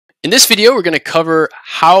In this video, we're going to cover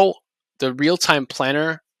how the real-time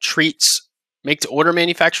planner treats make-to-order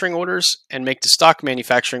manufacturing orders and make-to-stock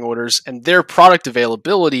manufacturing orders and their product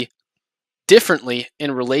availability differently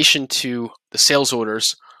in relation to the sales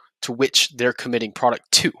orders to which they're committing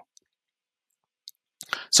product to.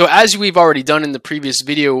 So as we've already done in the previous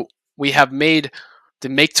video, we have made the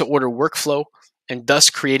make-to-order workflow and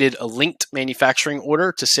thus created a linked manufacturing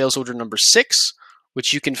order to sales order number 6,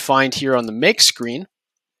 which you can find here on the make screen,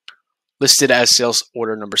 listed as sales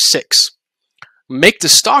order number 6.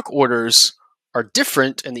 Make-to-stock orders are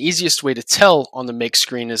different, and the easiest way to tell on the make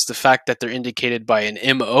screen is the fact that they're indicated by an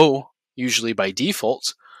MO, usually by default,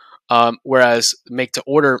 whereas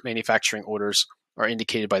make-to-order manufacturing orders are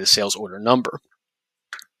indicated by the sales order number.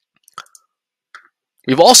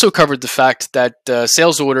 We've also covered the fact that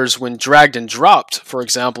sales orders, when dragged and dropped, for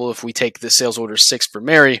example, if we take the sales order 6 for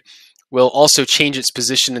Mary, will also change its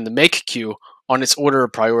position in the make queue on its order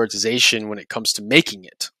of prioritization when it comes to making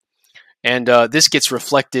it. And this gets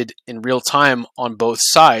reflected in real time on both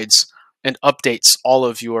sides and updates all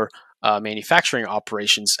of your manufacturing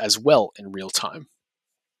operations as well in real time.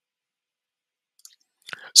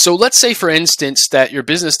 So let's say, for instance, that your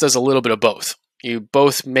business does a little bit of both. You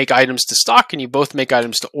both make items to stock and you both make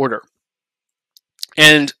items to order.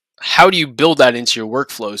 And how do you build that into your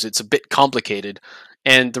workflows? It's a bit complicated.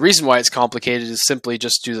 And the reason why it's complicated is simply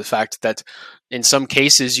just due to the fact that in some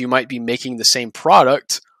cases you might be making the same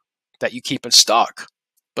product that you keep in stock,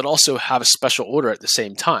 but also have a special order at the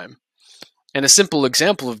same time. And a simple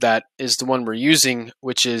example of that is the one we're using,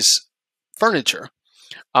 which is furniture.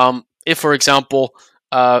 If, for example,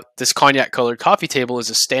 this cognac colored coffee table is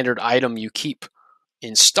a standard item you keep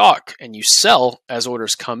in stock and you sell as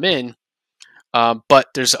orders come in, but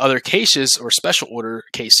there's other cases or special order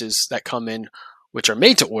cases that come in which are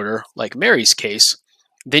made to order, like Mary's case,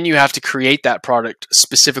 then you have to create that product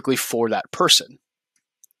specifically for that person.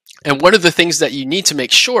 And one of the things that you need to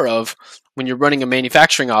make sure of when you're running a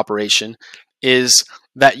manufacturing operation is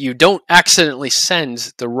that you don't accidentally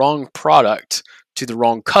send the wrong product to the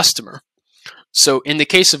wrong customer. So in the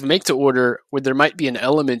case of make to order, where there might be an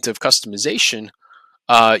element of customization,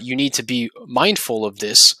 you need to be mindful of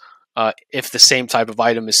this. If the same type of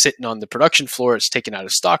item is sitting on the production floor, it's taken out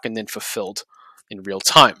of stock and then fulfilled in real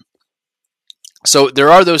time. So there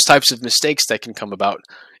are those types of mistakes that can come about.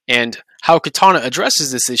 And how Katana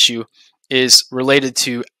addresses this issue is related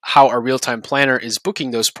to how our real-time planner is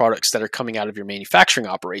booking those products that are coming out of your manufacturing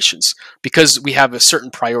operations, because we have a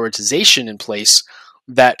certain prioritization in place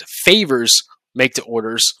that favors make to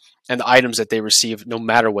orders and the items that they receive no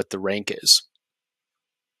matter what the rank is.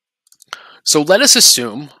 So let us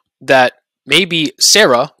assume that maybe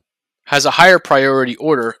Sarah has a higher priority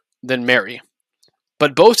order than Mary,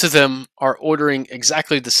 but both of them are ordering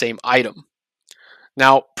exactly the same item.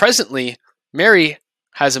 Now, presently, Mary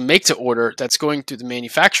has a make-to-order that's going through the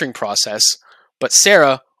manufacturing process, but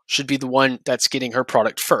Sarah should be the one that's getting her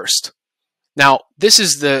product first. Now, this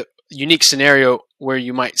is the unique scenario where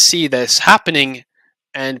you might see this happening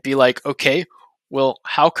and be like, okay, well,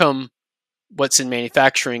 how come what's in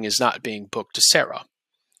manufacturing is not being booked to Sarah?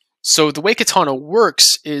 So the way Katana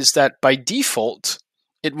works is that by default,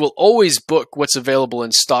 it will always book what's available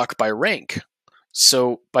in stock by rank.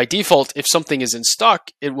 So by default, if something is in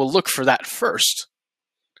stock, it will look for that first.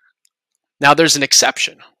 Now there's an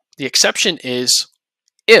exception. The exception is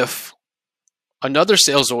if another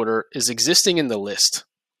sales order is existing in the list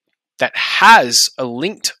that has a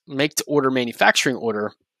linked make-to-order manufacturing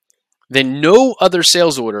order, then no other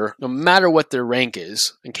sales order, no matter what their rank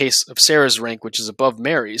is, in case of Sarah's rank, which is above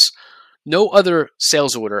Mary's, no other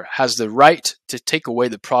sales order has the right to take away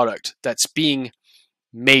the product that's being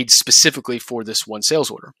made specifically for this one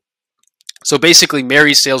sales order. So basically,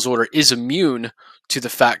 Mary's sales order is immune to the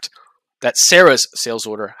fact that Sarah's sales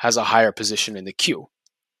order has a higher position in the queue.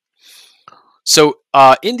 So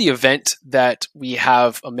in the event that we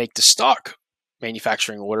have a make-to-stock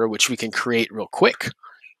manufacturing order, which we can create real quick,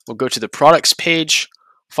 we'll go to the products page,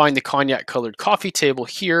 find the cognac colored coffee table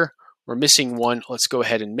here. We're missing one. Let's go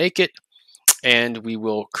ahead and make it, and we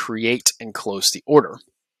will create and close the order.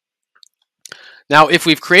 Now, if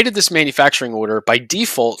we've created this manufacturing order, by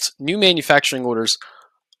default, new manufacturing orders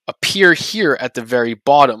appear here at the very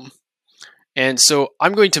bottom. And so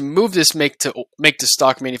I'm going to move this make to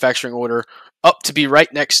stock manufacturing order up to be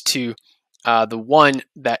right next to the one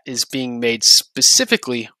that is being made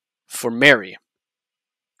specifically for Mary.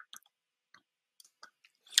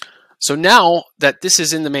 So now that this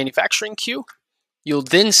is in the manufacturing queue, you'll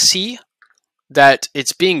then see that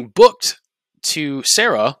it's being booked to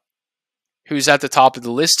Sarah, who's at the top of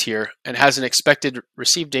the list here and has an expected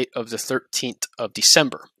receive date of the 13th of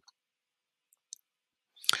December.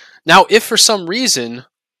 Now, if for some reason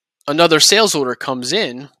another sales order comes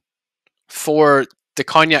in for the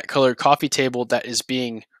cognac colored coffee table that is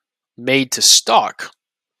being made to stock,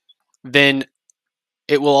 then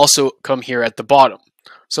it will also come here at the bottom.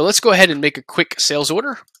 So let's go ahead and make a quick sales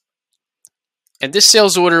order. And this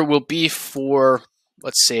sales order will be for,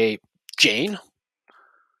 let's say, Jane.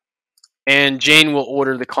 And Jane will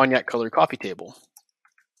order the cognac colored coffee table.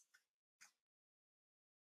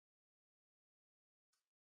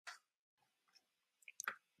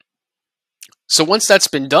 So once that's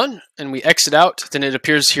been done and we exit out, then it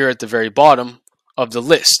appears here at the very bottom of the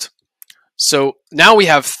list. So now we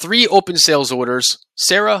have 3 open sales orders,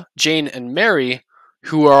 Sarah, Jane, and Mary,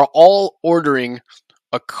 who are all ordering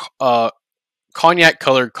a cognac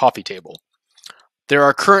colored coffee table. There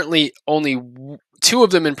are currently only 2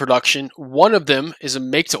 of them in production. One of them is a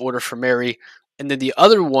make to order for Mary, and then the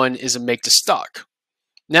other one is a make to stock.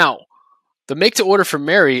 Now, the make to order for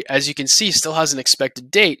Mary, as you can see, still has an expected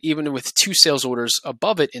date, even with 2 sales orders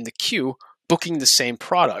above it in the queue, booking the same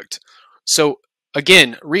product. So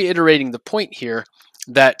again, reiterating the point here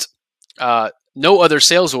that no other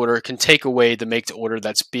sales order can take away the make to order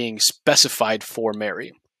that's being specified for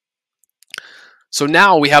Mary. So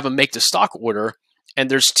now we have a make to stock order, and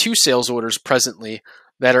there's 2 sales orders presently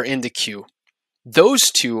that are in the queue. Those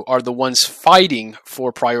 2 are the ones fighting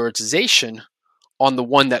for prioritization on the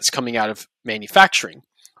one that's coming out of manufacturing.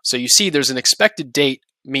 So you see there's an expected date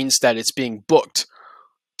means that it's being booked.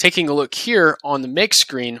 Taking a look here on the make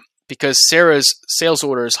screen, because Sarah's sales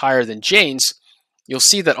order is higher than Jane's, you'll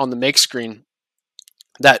see that on the make screen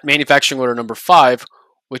that manufacturing order number 5,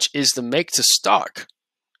 which is the make to stock,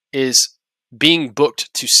 is being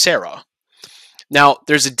booked to Sarah. Now,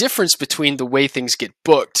 there's a difference between the way things get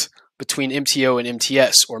booked between MTO and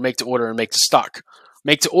MTS, or make to order and make to stock.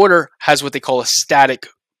 Make to order has what they call a static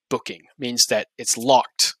booking, means that it's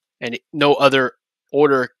locked and no other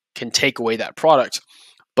order can take away that product.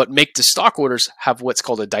 But make to stock orders have what's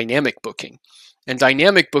called a dynamic booking. And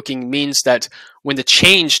dynamic booking means that when the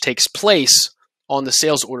change takes place on the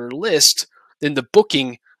sales order list, then the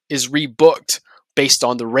booking is rebooked based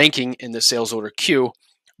on the ranking in the sales order queue,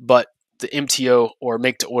 but the MTO or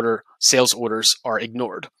make to order sales orders are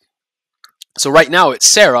ignored. So right now it's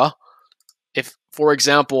Sarah. If, for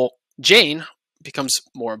example, Jane becomes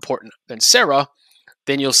more important than Sarah,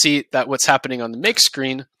 then you'll see that what's happening on the make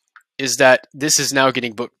screen is that this is now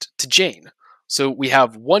getting booked to Jane. So we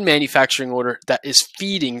have one manufacturing order that is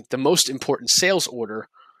feeding the most important sales order,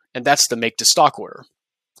 and that's the make to stock order.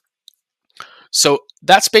 So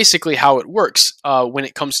that's basically how it works when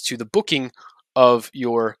it comes to the booking of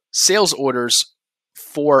your sales orders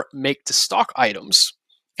for make to stock items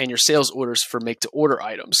and your sales orders for make to order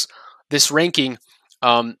items. This ranking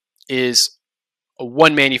is a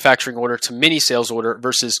one manufacturing order to many sales order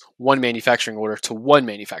versus one manufacturing order to one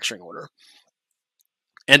manufacturing order.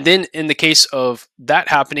 And then in the case of that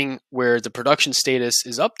happening where the production status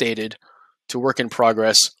is updated to work in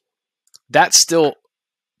progress, that still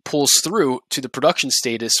pulls through to the production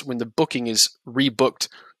status when the booking is rebooked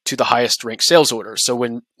to the highest ranked sales order. So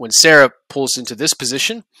when Sarah pulls into this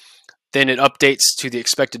position, then it updates to the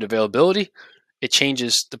expected availability. It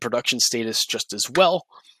changes the production status just as well.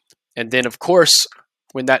 And then, of course,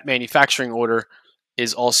 when that manufacturing order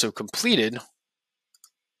is also completed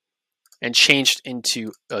and changed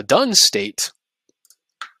into a done state,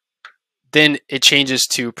 then it changes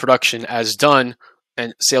to production as done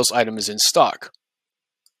and sales item is in stock.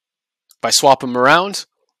 If I swap them around,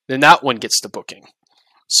 then that one gets the booking.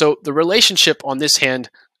 So the relationship on this hand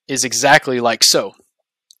is exactly like so.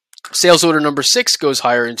 Sales order number 6 goes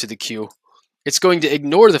higher into the queue. It's going to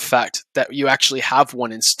ignore the fact that you actually have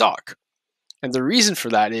one in stock. And the reason for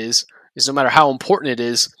that is no matter how important it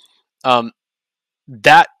is,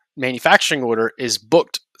 that manufacturing order is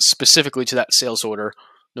booked specifically to that sales order,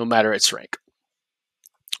 no matter its rank.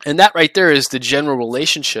 And that right there is the general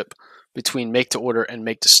relationship between make to order and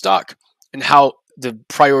make to stock, and how the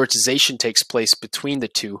prioritization takes place between the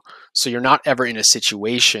two. So you're not ever in a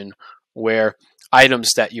situation where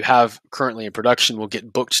items that you have currently in production will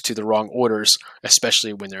get booked to the wrong orders,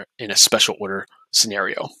 especially when they're in a special order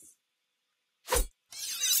scenario.